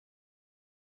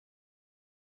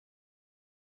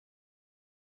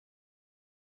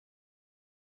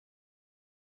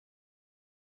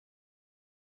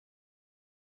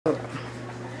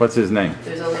What's his name?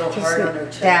 There's a little heart on her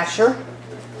chest. Dasher.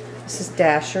 This is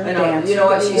Dasher. I know. Dancer. You know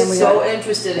what? She's so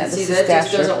interested. Yeah, And see, this is that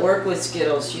just Dasher. doesn't work with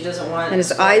Skittles. She doesn't want. And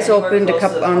his eyes opened a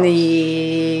couple on house.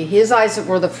 his eyes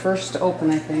were the first to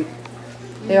open, I think.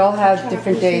 They all have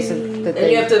different days that And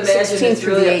they. you have to imagine 16 it's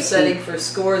through really the upsetting 18th. for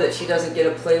Score that she doesn't get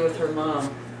to play with her mom.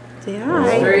 Say It's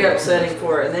hi. very upsetting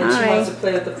for her. And then she Hi. wants to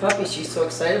play with the puppy. She's so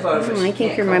excited about it. But I she think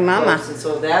can't you're come my mama. close. And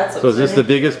so that's So is this the upsetting.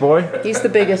 biggest boy? He's the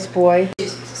biggest boy.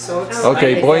 She's so excited.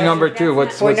 Okay, boy number 2.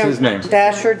 What's his name?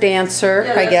 Dasher, Dancer,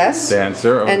 Yeah, I guess.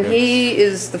 Dancer. Okay. And he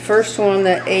is the first one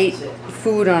that ate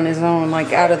food on his own,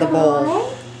 like out of the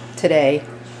bowl today.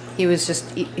 He was just,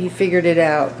 he figured it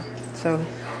out. So,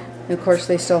 and of course,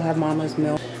 they still have mama's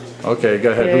milk. Okay,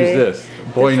 go ahead. Okay. Who's this?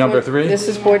 Boy number 3? This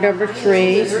is boy number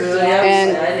 3.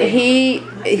 And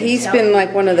he's been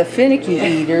like one of the finicky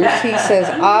eaters. He says,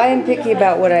 I am picky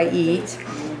about what I eat.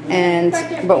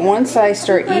 But once I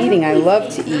start eating, I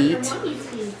love to eat.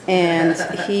 And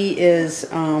he is,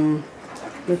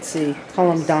 let's see,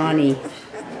 call him Donnie.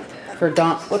 For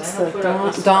what's the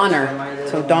Donner?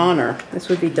 So Donner. This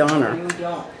would be Donner.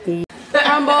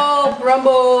 Rumble,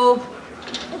 rumble.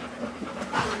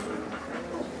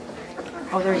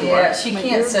 Oh, there you are. Yeah, she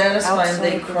can't satisfy them.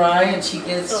 They cry, and she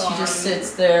just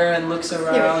sits there and looks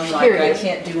around like I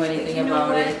can't do anything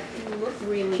about it. You look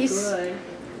really good.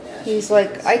 He's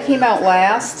like, I came out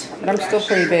last, but I'm still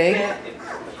pretty big.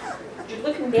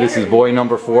 This is boy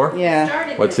number 4?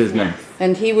 Yeah. What's his name?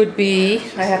 And he would be,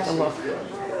 I have to look.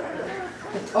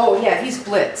 Oh yeah, he's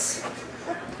Blitz.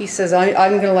 He says, I'm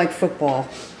going to like football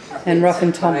and rough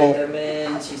and tumble.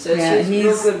 She says Yeah, she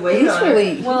has real good weight on her.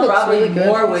 he looks Probably really good.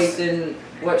 more weight than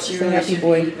what she He's a really happy should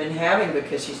boy. be even having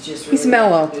because she's just really He's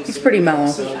mellow. losing He's pretty weight, mellow.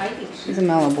 so- He's a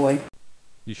mellow boy.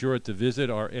 Be sure to visit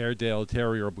our Airedale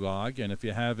Terrier blog, and if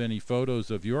you have any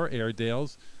photos of your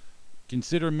Airedales,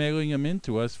 consider mailing them in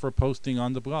to us for posting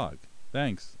on the blog.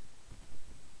 Thanks.